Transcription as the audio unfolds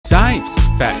Science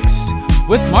facts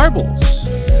with marbles.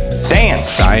 Dance.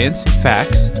 Science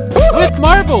facts with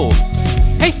marbles.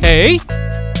 Hey, hey.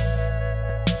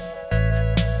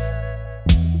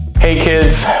 Hey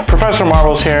kids, Professor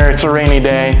Marbles here. It's a rainy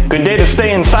day. Good day to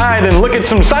stay inside and look at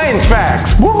some science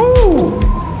facts.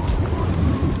 Woohoo!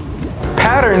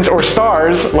 Patterns or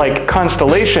stars, like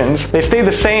constellations, they stay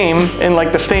the same in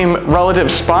like the same relative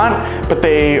spot, but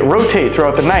they rotate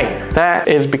throughout the night. That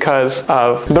is because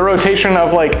of the rotation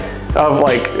of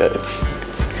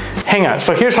hang on,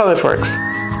 so here's how this works.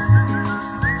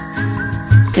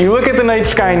 You look at the night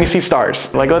sky and you see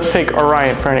stars. Like, let's take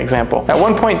Orion for an example. At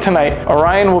one point tonight,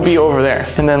 Orion will be over there.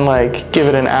 And then like, give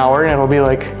it an hour and it'll be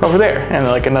like over there. And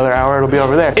then like another hour, it'll be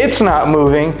over there. It's not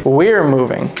moving, we're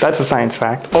moving. That's a science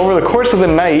fact. Over the course of the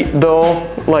night, they'll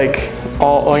like,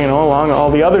 along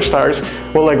all the other stars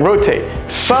will like rotate.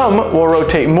 Some will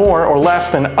rotate more or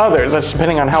less than others. That's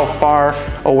depending on how far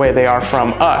away they are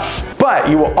from us. But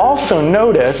you will also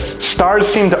notice stars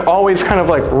seem to always kind of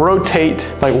like rotate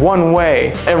like one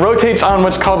way. It rotates on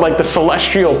what's called like the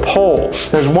celestial poles.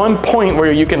 There's one point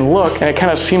where you can look and it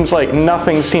kind of seems like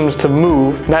nothing seems to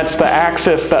move. That's the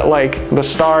axis that like the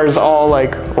stars all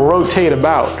like rotate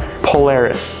about.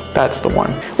 Polaris, that's the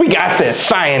one. We got this,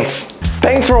 science.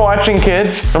 Thanks for watching,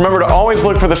 kids. Remember to always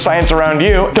look for the science around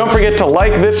you. Don't forget to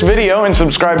like this video and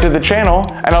subscribe to the channel,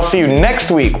 and I'll see you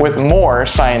next week with more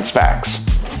science facts.